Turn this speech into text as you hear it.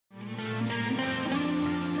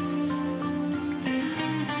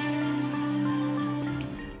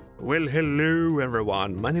Well, hello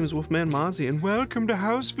everyone. My name is Wolfman Mozzie, and welcome to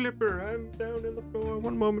House Flipper. I'm down in the floor.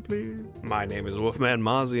 One moment, please. My name is Wolfman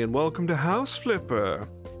Mozzie, and welcome to House Flipper.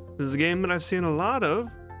 This is a game that I've seen a lot of,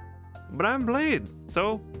 but I haven't played.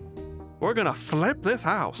 So, we're gonna flip this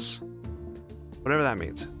house. Whatever that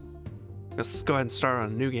means. Let's go ahead and start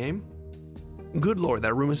on a new game. Good lord,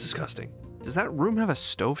 that room is disgusting. Does that room have a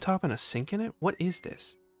stovetop and a sink in it? What is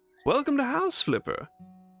this? Welcome to House Flipper.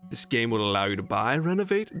 This game will allow you to buy,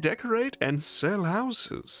 renovate, decorate, and sell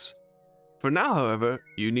houses. For now, however,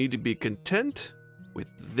 you need to be content with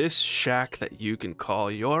this shack that you can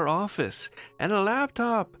call your office and a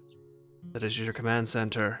laptop that is your command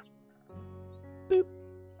center. Boop.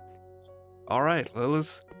 All right,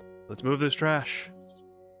 let's move this trash.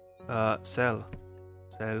 Sell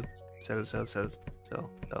the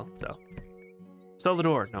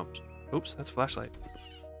door. No, oops, that's a flashlight.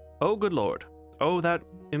 Oh, good lord. Oh, that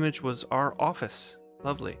image was our office.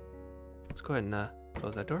 Lovely. Let's go ahead and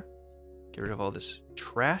close that door. Get rid of all this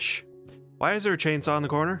trash. Why is there a chainsaw in the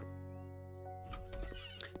corner?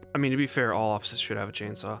 I mean, to be fair, all offices should have a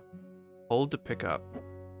chainsaw. Hold to pick up.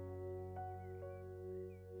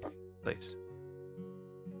 Place.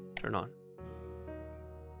 Turn on.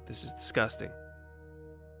 This is disgusting.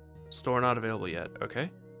 Store not available yet. Okay.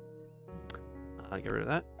 Get rid of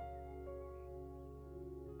that.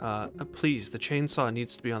 Please, the chainsaw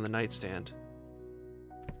needs to be on the nightstand.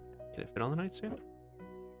 Can it fit on the nightstand?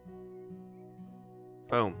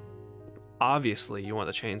 Boom. Obviously, you want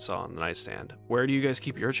the chainsaw on the nightstand. Where do you guys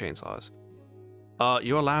keep your chainsaws?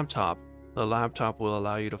 Your laptop. The laptop will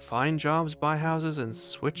allow you to find jobs, buy houses, and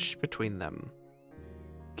switch between them.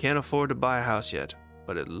 Can't afford to buy a house yet,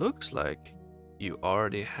 but it looks like you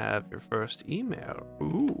already have your first email.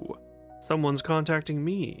 Ooh. Someone's contacting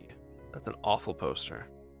me. That's an awful poster.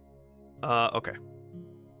 Okay.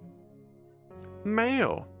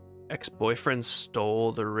 Mail. Ex-boyfriend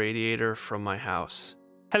stole the radiator from my house.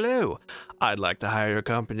 Hello, I'd like to hire your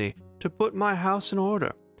company to put my house in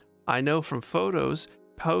order. I know from photos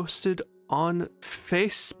posted on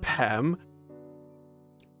FaceSpam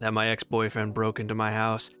that my ex-boyfriend broke into my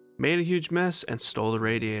house, made a huge mess, and stole the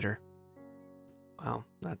radiator. Wow,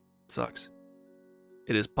 that sucks.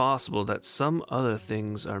 It is possible that some other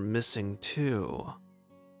things are missing too.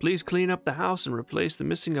 Please clean up the house and replace the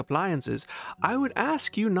missing appliances. I would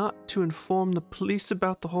ask you not to inform the police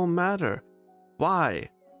about the whole matter. Why?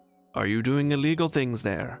 Are you doing illegal things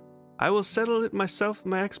there? I will settle it myself with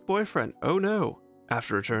my ex-boyfriend. Oh no.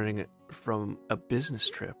 After returning it from a business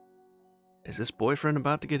trip. Is this boyfriend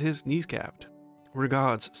about to get his knees capped?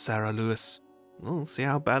 Regards, Sarah Lewis. We'll see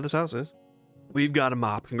how bad this house is. We've got a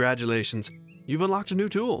mop. Congratulations. You've unlocked a new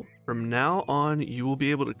tool. From now on, you will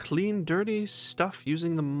be able to clean dirty stuff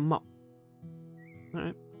using the mop.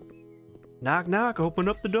 Alright. Knock, knock. Open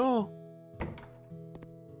up the door.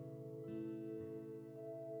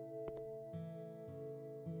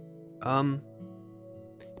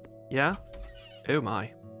 Yeah? Oh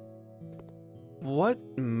my. What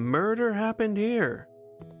murder happened here?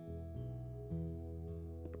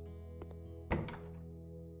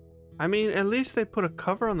 I mean, at least they put a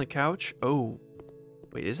cover on the couch. Oh.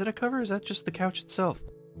 Wait, is it a cover or is that just the couch itself?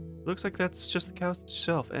 Looks like that's just the couch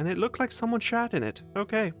itself. And it looked like someone shat in it.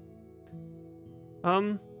 Okay.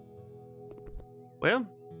 Well.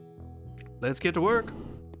 Let's get to work.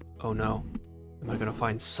 Oh no. Am I gonna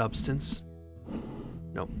find substance?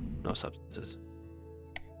 Nope. No substances.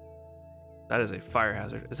 That is a fire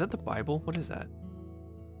hazard. Is that the Bible? What is that?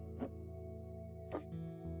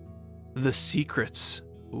 The secrets.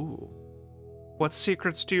 Ooh. What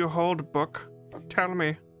secrets do you hold, book? Tell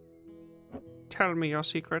me. Tell me your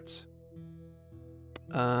secrets.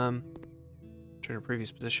 Turn to previous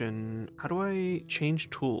position. How do I change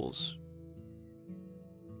tools?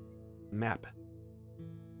 Map.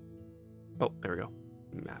 Oh, there we go.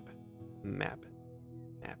 Map. Map.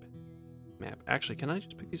 Map. Map. Actually, can I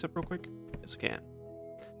just pick these up real quick? Yes, I can.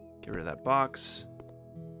 Get rid of that box.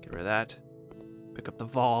 Get rid of that. Pick up the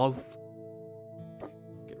vase.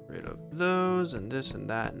 Get rid of those and this and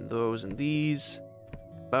that and those and these.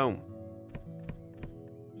 Boom.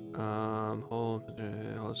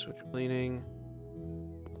 Hold switch cleaning.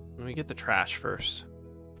 Let me get the trash first.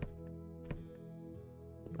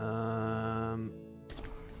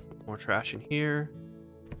 More trash in here.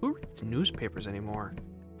 Who reads newspapers anymore?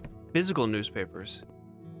 Physical newspapers.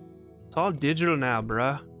 It's all digital now,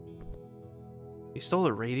 bruh. He stole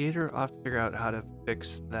the radiator. I'll have to figure out how to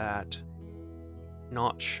fix that.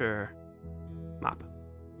 Not sure. Mop.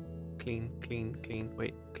 Clean, clean, clean.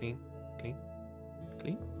 Wait, clean, clean,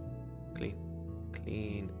 clean, clean,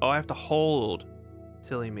 clean. Oh, I have to hold.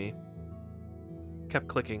 Silly me. Kept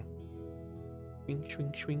clicking. Swing,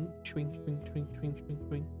 swing, swing, swing, swing, swing, swing, swing,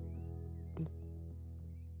 swing.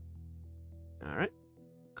 All right.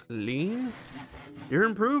 Clean. You're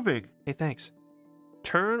improving. Hey, thanks.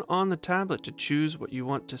 Turn on the tablet to choose what you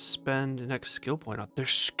want to spend the next skill point on.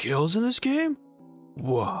 There's skills in this game?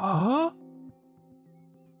 What?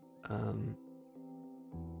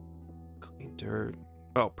 Clean dirt.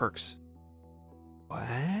 Oh, perks.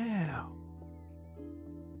 Wow.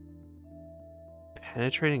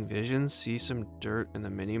 Penetrating vision, see some dirt in the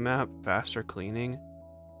minimap, faster cleaning,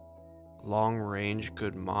 long range,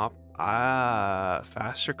 good mop. Ah,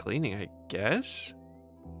 faster cleaning, I guess?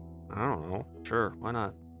 I don't know. Sure, why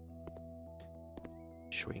not?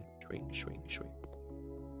 Swing, swing, swing, swing.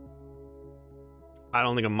 I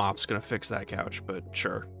don't think a mop's gonna fix that couch, but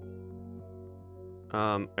sure.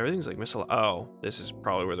 Everything's like missile. Oh, this is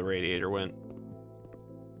probably where the radiator went.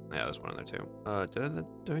 Yeah, there's one in there too.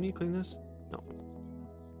 Do I need to clean this? No.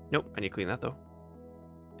 Nope, I need to clean that though.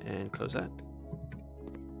 And close that.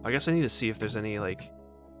 I guess I need to see if there's any like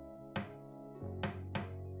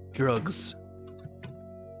drugs.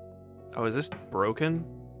 Oh, is this broken?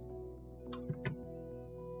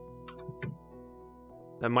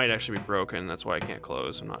 That might actually be broken. That's why I can't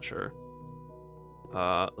close. I'm not sure.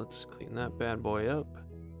 Let's clean that bad boy up.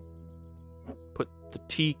 Put the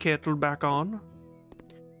tea kettle back on.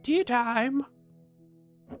 Tea time.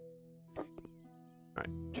 All right,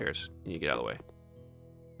 cheers. You get out of the way.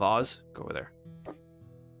 Vase, go over there.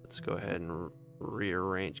 Let's go ahead and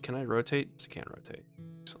rearrange. Can I rotate? Yes, I can't rotate.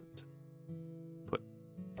 Excellent. Put.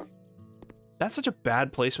 That's such a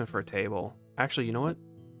bad placement for a table. Actually, you know what?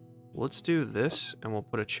 Let's do this, and we'll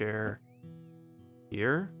put a chair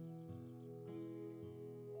here.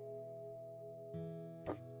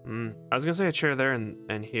 I was gonna say a chair there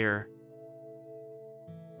and here.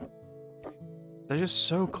 They're just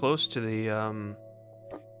so close to the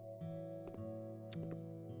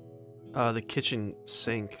kitchen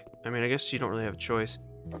sink. I mean, I guess you don't really have a choice.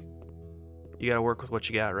 You gotta work with what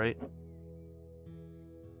you got, right?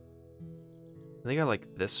 I think I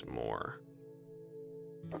like this more.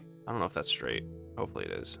 I don't know if that's straight. Hopefully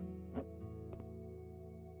it is.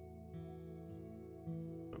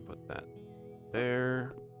 I'll put that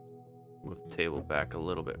there. Move the table back a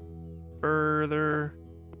little bit further.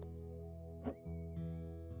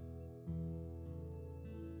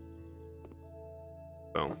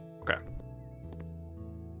 Boom. Okay.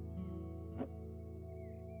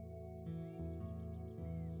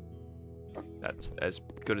 That's as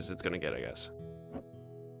good as it's gonna get, I guess.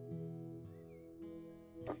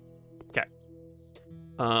 Okay.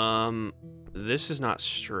 This is not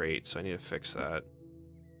straight, so I need to fix that.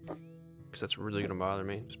 Because that's really gonna bother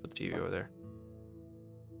me. Just put the TV over there.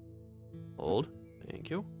 Hold. Thank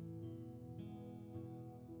you.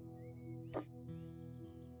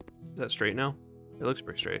 Is that straight now? It looks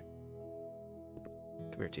pretty straight.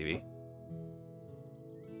 Come here, TV.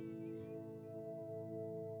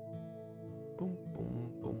 Boom,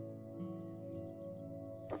 boom, boom.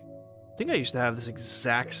 I think I used to have this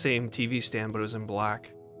exact same TV stand, but it was in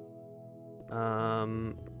black.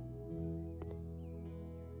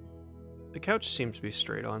 The couch seems to be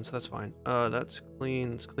straight on, so that's fine. That's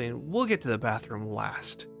clean, it's clean. We'll get to the bathroom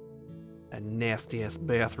last. That nasty-ass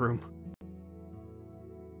bathroom.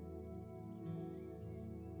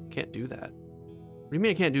 Can't do that. What do you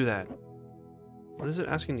mean I can't do that? What is it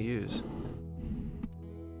asking to use?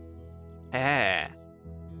 Ah.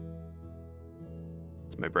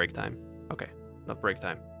 It's my break time. Okay, enough break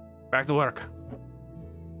time. Back to work.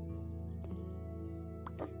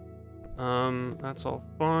 That's all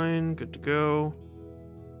fine. Good to go.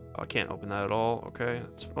 Oh, I can't open that at all. Okay,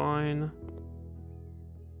 that's fine.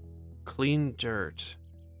 Clean dirt.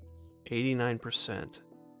 89%.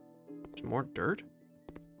 There's more dirt?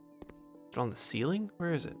 Is it on the ceiling?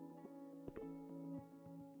 Where is it?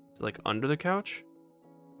 Is it like under the couch?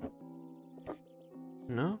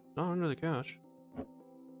 No, not under the couch.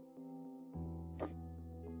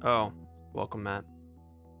 Oh, welcome, Matt.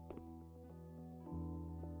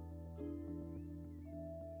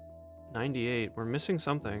 $98. We're missing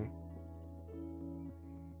something.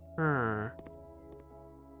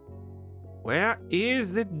 Where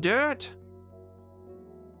is the dirt?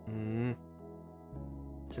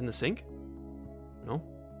 It's in the sink? No.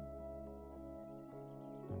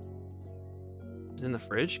 It's in the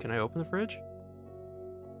fridge? Can I open the fridge?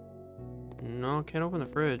 No, can't open the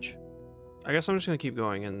fridge. I guess I'm just gonna keep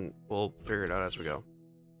going and we'll figure it out as we go.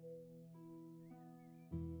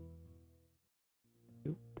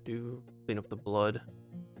 Do clean up the blood.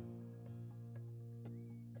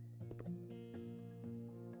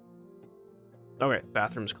 Okay,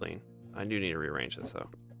 bathroom's clean. I do need to rearrange this though.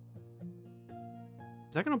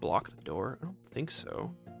 Is that gonna block the door? I don't think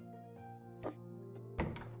so.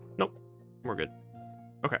 Nope. We're good.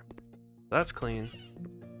 Okay. That's clean.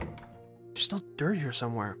 There's still dirt here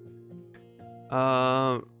somewhere.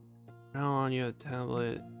 Now on you have a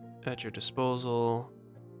tablet at your disposal.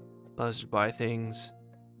 Allows you to buy things.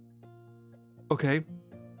 Okay.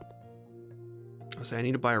 I'll say I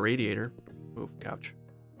need to buy a radiator. Move, couch.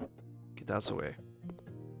 Get that out of the way.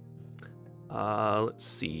 Let's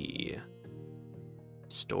see.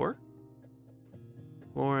 Store?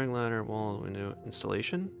 Flooring, ladder, wall, window,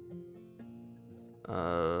 installation.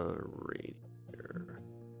 Radiator.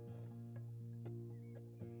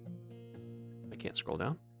 I can't scroll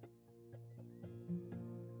down.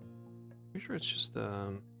 Pretty sure it's just,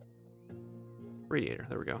 radiator.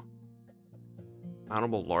 There we go.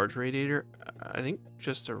 Mountable large radiator. I think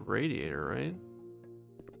just a radiator, right?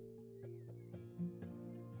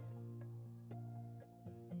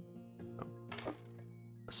 Oh.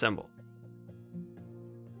 Assemble.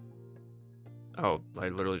 Oh, I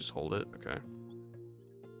literally just hold it. Okay.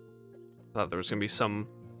 Thought there was gonna be some,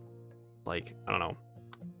 like, I don't know,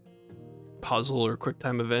 puzzle or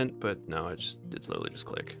QuickTime event, but no, it's literally just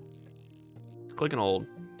click. Click and hold.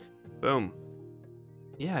 Boom.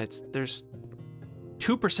 Yeah, there's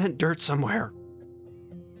 2% dirt somewhere.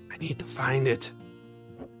 I need to find it.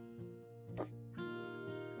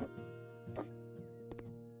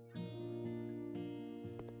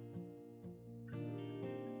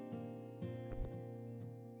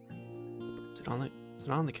 Is it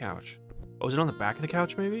on the couch? Oh, is it on the back of the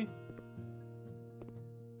couch, maybe?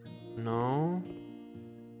 No.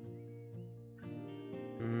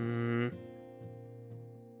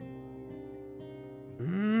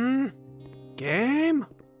 Game?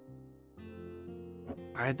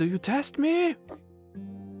 Why do you test me?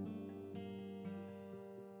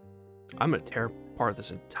 I'm gonna tear apart this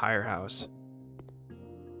entire house.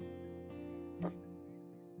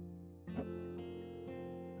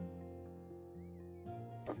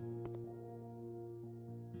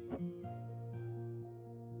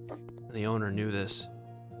 The owner knew this.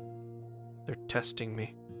 They're testing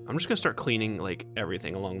me. I'm just gonna start cleaning like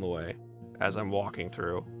everything along the way as I'm walking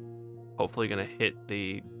through. Hopefully gonna hit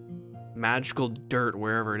the magical dirt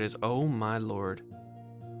wherever it is. Oh my lord.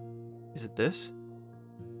 Is it this?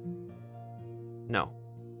 No.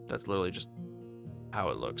 That's literally just how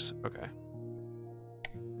it looks. Okay.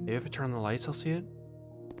 Maybe if I turn on the lights, I'll see it.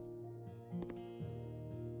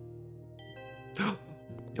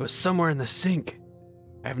 It was somewhere in the sink.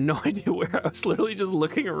 I have no idea where. I was literally just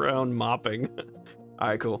looking around mopping.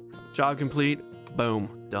 Alright, cool. Job complete.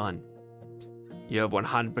 Boom. Done. You have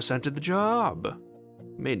 100% of the job.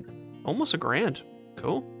 Made almost $1,000.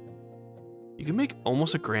 Cool. You can make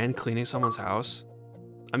almost $1,000 cleaning someone's house.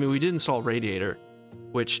 I mean, we did install radiator,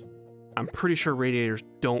 which I'm pretty sure radiators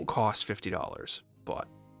don't cost $50, but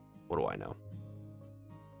what do I know?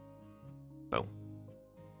 Boom.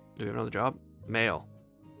 Do we have another job? Mail.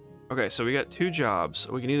 Okay, so we got 2 jobs.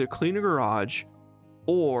 We can either clean a garage,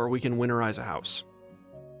 or we can winterize a house.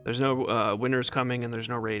 There's no winters coming, and there's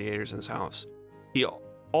no radiators in this house. He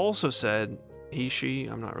also said, she,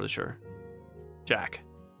 I'm not really sure. Jack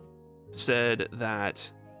said that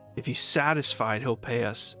if he's satisfied, he'll pay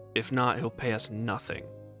us. If not, he'll pay us nothing.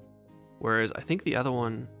 Whereas I think the other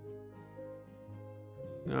one,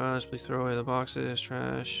 guys, please throw away the boxes,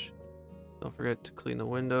 trash. Don't forget to clean the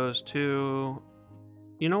windows too.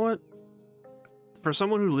 You know what? For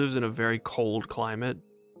someone who lives in a very cold climate,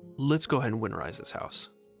 let's go ahead and winterize this house.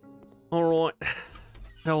 All right.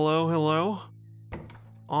 Hello, hello.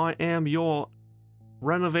 I am your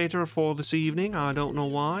renovator for this evening. I don't know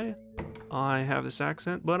why I have this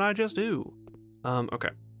accent, but I just do. Okay,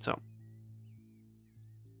 so.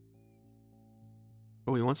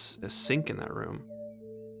 Oh, he wants a sink in that room.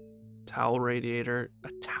 Towel radiator.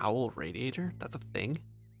 A towel radiator? That's a thing?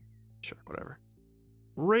 Sure, whatever.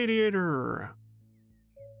 Radiator.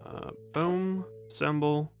 Boom.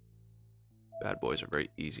 Assemble. Bad boys are very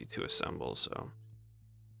easy to assemble, so.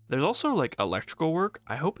 There's also, like, electrical work.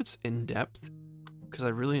 I hope it's in-depth, because I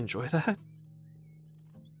really enjoy that.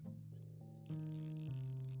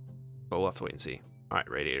 But we'll have to wait and see.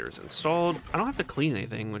 Alright, radiator is installed. I don't have to clean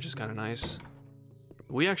anything, which is kind of nice.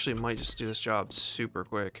 We actually might just do this job super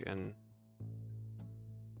quick and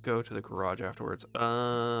go to the garage afterwards.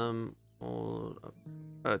 A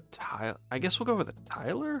tile. I guess we'll go with a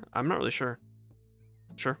tiler? I'm not really sure.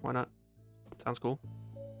 Sure, why not? Sounds cool.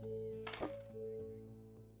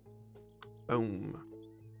 Boom.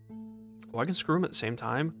 Oh, I can screw them at the same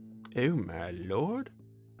time? Oh my lord.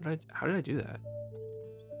 How did I do that?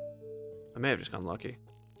 I may have just gotten lucky.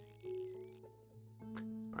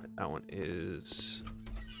 Alright, that one is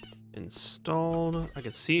installed. I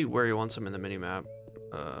can see where he wants them in the minimap.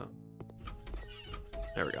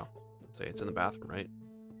 There we go. Let's say it's in the bathroom, right?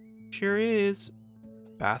 Sure is.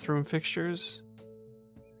 Bathroom fixtures.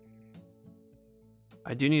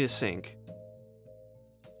 I do need a sink.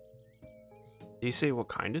 Did he say what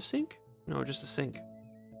kind of sink? No, just a sink.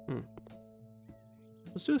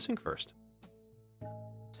 Let's do the sink first.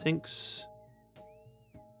 Sinks.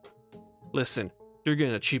 Listen, you're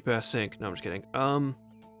getting a cheap-ass sink. No, I'm just kidding.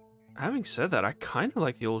 Having said that, I kind of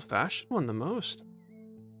like the old-fashioned one the most.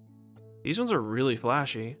 These ones are really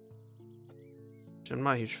flashy, which I'm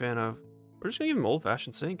not a huge fan of. We're just gonna give him an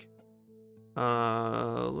old-fashioned sink.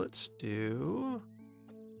 Let's do...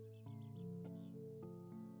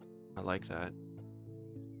 I like that.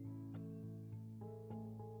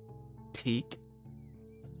 Teak.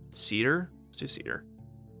 Cedar? Let's do cedar.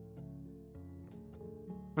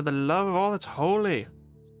 For the love of all that's holy.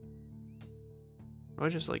 I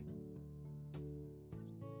just like...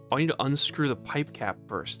 Oh, I need to unscrew the pipe cap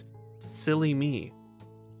first. Silly me.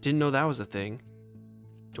 Didn't know that was a thing.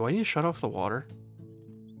 Do I need to shut off the water?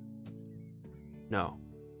 No.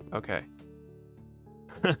 Okay.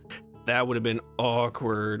 That would have been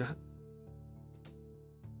awkward.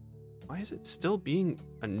 Why is it still being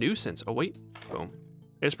a nuisance? Oh, wait. Boom.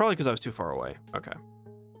 It's probably because I was too far away. Okay.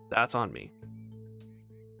 That's on me.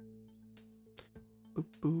 Boo,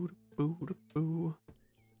 boo, boo, boo, boo.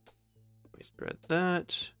 Let me thread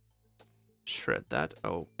that. Shred that.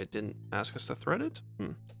 Oh, it didn't ask us to thread it?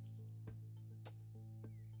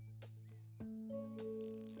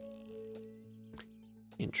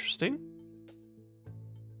 Interesting.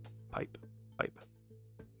 Pipe. Pipe.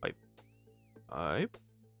 Pipe. Pipe.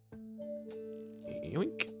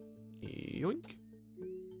 Yoink. Yoink.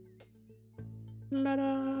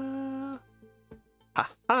 La-da.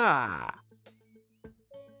 Ha-ha!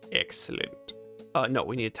 Excellent. No,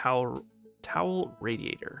 we need a towel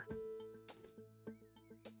radiator.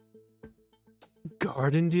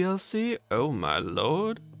 Garden DLC? Oh my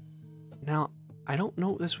lord. Now, I don't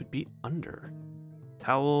know what this would be under.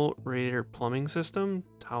 Towel radiator plumbing system?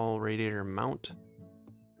 Towel radiator mount?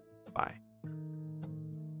 Bye.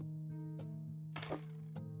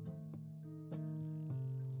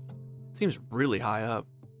 Seems really high up.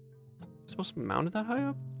 Supposed to be mounted that high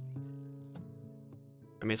up?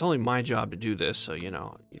 I mean, it's only my job to do this, so, you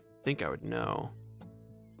know, you'd think I would know.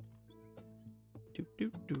 Do,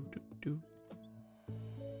 do, do, do, do.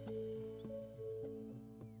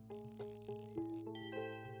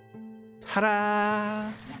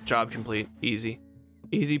 Ta-da! Job complete. Easy.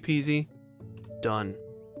 Easy peasy. Done.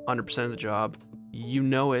 100% of the job. You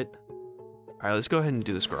know it. Alright, let's go ahead and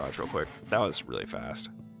do this garage real quick. That was really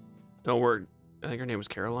fast. Don't worry. I think her name was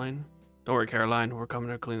Caroline. Don't worry, Caroline. We're coming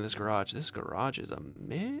to clean this garage. This garage is a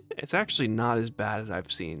meh. It's actually not as bad as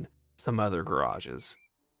I've seen some other garages.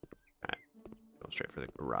 Alright. Go straight for the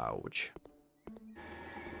garage.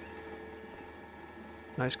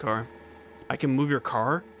 Nice car. I can move your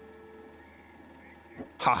car?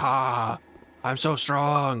 Haha! I'm so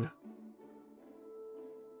strong!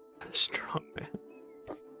 Strong, man.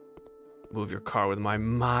 Move your car with my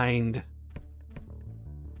mind.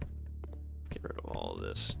 Get rid of all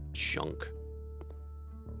this junk.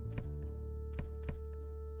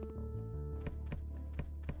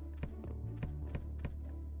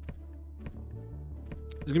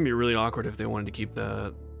 It's gonna be really awkward if they wanted to keep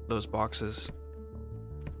those boxes.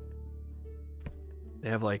 They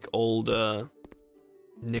have like old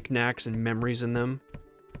knickknacks and memories in them,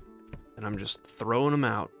 and I'm just throwing them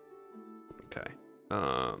out. Okay.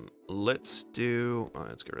 Let's do. Oh,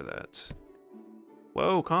 let's get rid of that.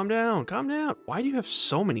 Whoa, calm down, calm down. Why do you have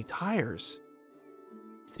so many tires?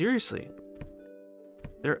 Seriously.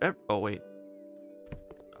 Oh, wait.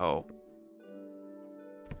 Oh.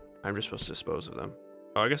 I'm just supposed to dispose of them.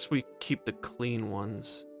 Oh, I guess we keep the clean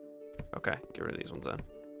ones. Okay, get rid of these ones then.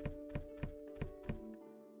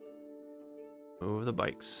 Move the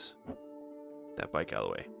bikes. That bike out of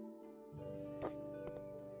the way.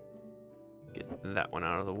 Get that one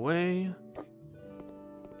out of the way.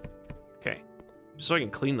 Okay. Just so I can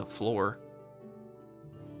clean the floor.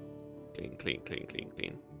 Clean, clean, clean, clean,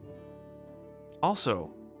 clean.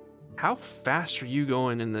 Also, how fast are you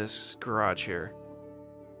going in this garage here?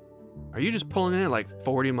 Are you just pulling in at like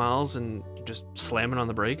 40 miles and just slamming on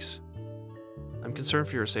the brakes? I'm concerned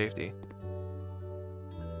for your safety.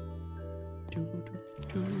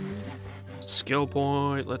 Skill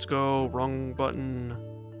point, let's go. Wrong button.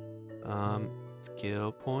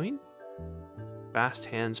 Skill point. Fast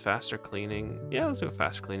hands, faster cleaning. Yeah, let's go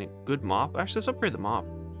fast cleaning. Good mop. Actually, let's upgrade the mop.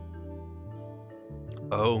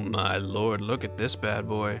 Oh my lord, look at this bad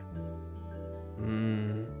boy.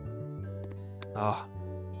 Oh,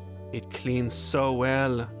 it cleans so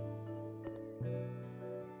well.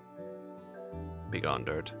 Be gone,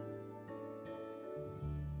 dirt.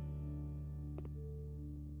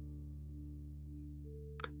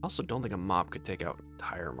 Also, don't think a mop could take out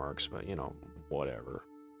tire marks, but you know, whatever.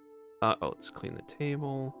 Oh, let's clean the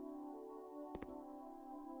table.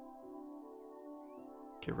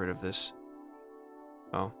 Get rid of this.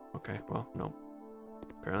 Oh, okay. Well, no.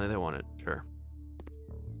 Apparently they want it. Sure.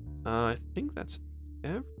 I think that's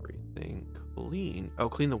everything clean. Oh,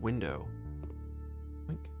 clean the window.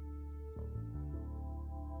 Like.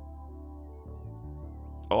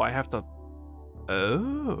 Oh, I have to.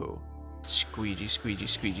 Oh. Squeegee, squeegee,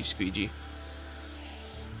 squeegee, squeegee.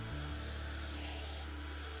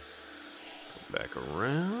 Come back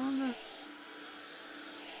around.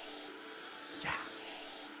 Yeah.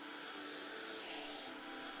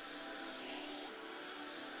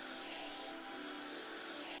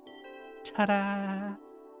 Ta-da!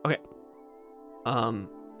 Okay.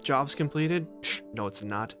 Job's completed? Psh, no, it's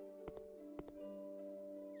not.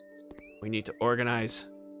 We need to organize.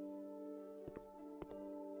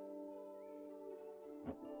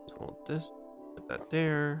 Hold this, put that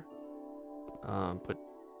there. Put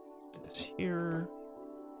this here.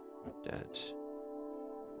 That.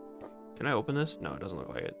 Can I open this? No, it doesn't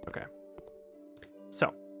look like it. Okay.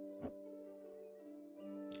 So.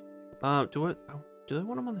 Do they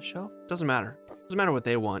want them on the shelf? Doesn't matter. Doesn't matter what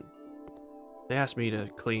they want. They asked me to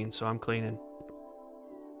clean, so I'm cleaning.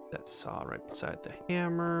 That saw right beside the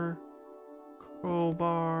hammer.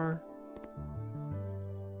 Crowbar.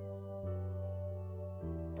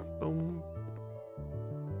 Boom.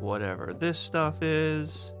 Whatever this stuff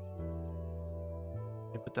is.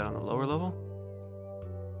 Can you put that on the lower level?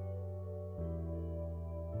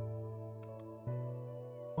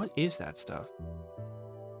 What is that stuff?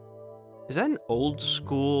 Is that an old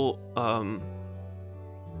school,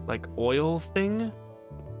 like oil thing?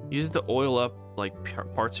 Use it to oil up like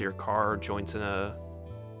parts of your car, joints in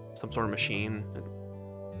some sort of machine.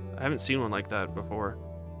 I haven't seen one like that before.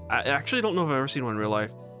 I actually don't know if I've ever seen one in real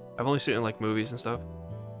life. I've only seen it in like movies and stuff.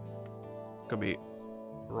 Could be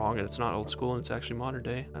wrong and it's not old school and it's actually modern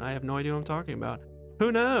day and I have no idea what I'm talking about.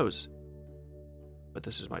 Who knows? But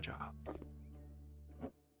this is my job.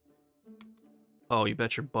 Oh, you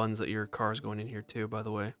bet your buns that your car's going in here too, by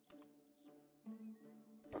the way.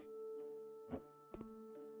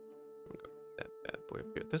 That bad boy up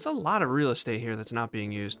here. There's a lot of real estate here that's not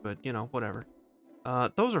being used, but you know, whatever.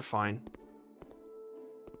 Those are fine.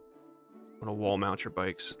 I'm gonna wall mount your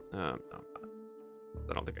bikes. No,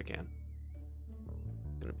 I don't think I can.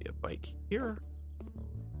 Gonna be a bike here.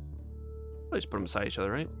 I'll just put them beside each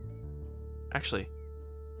other, right? Actually,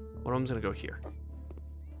 one of them's gonna go here.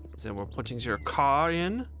 Then we're putting your car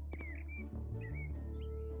in.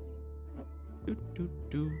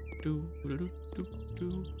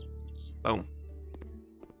 Boom.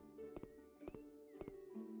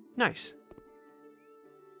 Nice.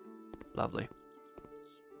 Lovely.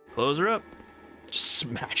 Close her up. Just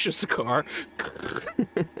smashes the car.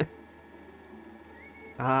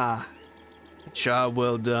 Ah. Job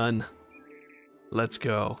well done. Let's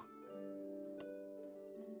go.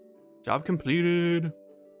 Job completed.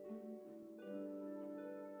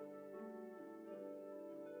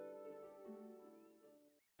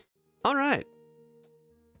 All right.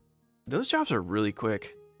 Those jobs are really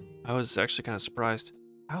quick. I was actually kind of surprised.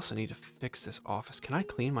 I also need to fix this office. Can I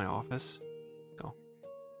clean my office? Go.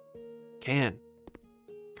 Can.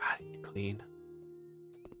 God, I need to clean.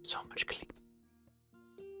 So much clean.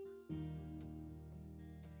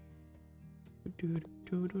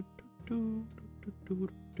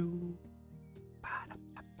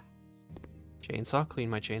 Chainsaw? Clean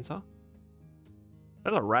my chainsaw?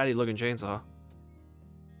 That's a ratty looking chainsaw.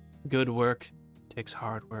 Good work takes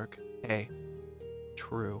hard work. Hey,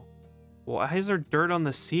 true. Why is there dirt on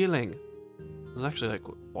the ceiling? There's actually like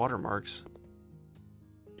watermarks.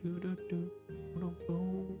 Okay,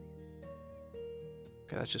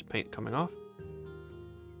 that's just paint coming off.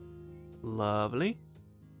 Lovely.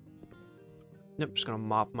 Yep, just gonna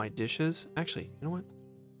mop my dishes. Actually, you know what?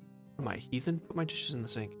 Am I a heathen? Put my dishes in the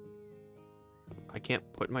sink. I can't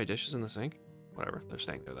put my dishes in the sink? Whatever, they're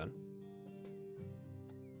staying there then.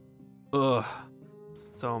 Ugh,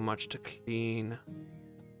 so much to clean.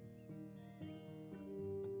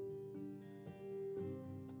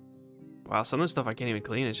 Wow, some of the stuff I can't even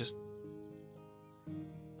clean. It's just...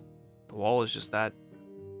 the wall is just that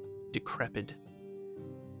decrepit.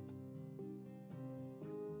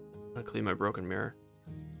 I'm gonna clean my broken mirror.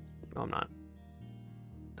 No, I'm not.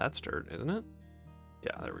 That's dirt, isn't it?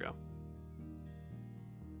 Yeah, there we go.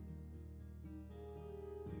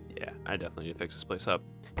 Yeah, I definitely need to fix this place up.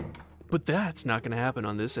 But that's not going to happen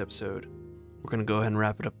on this episode. We're going to go ahead and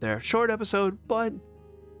wrap it up there. Short episode, but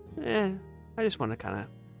I just want to kind of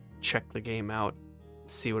check the game out,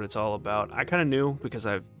 see what it's all about. I kind of knew because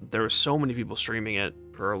there were so many people streaming it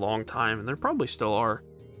for a long time, and there probably still are.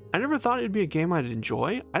 I never thought it'd be a game I'd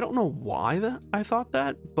enjoy. I don't know why I thought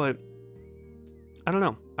that, but I don't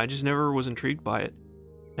know. I just never was intrigued by it.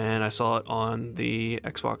 And I saw it on the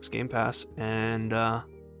Xbox Game Pass, and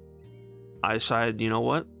I decided, you know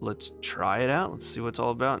what? Let's try it out. Let's see what it's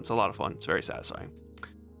all about. It's a lot of fun. It's very satisfying.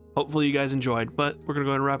 Hopefully you guys enjoyed, but we're going to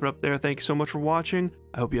go ahead and wrap it up there. Thank you so much for watching.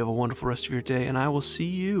 I hope you have a wonderful rest of your day, and I will see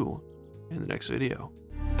you in the next video.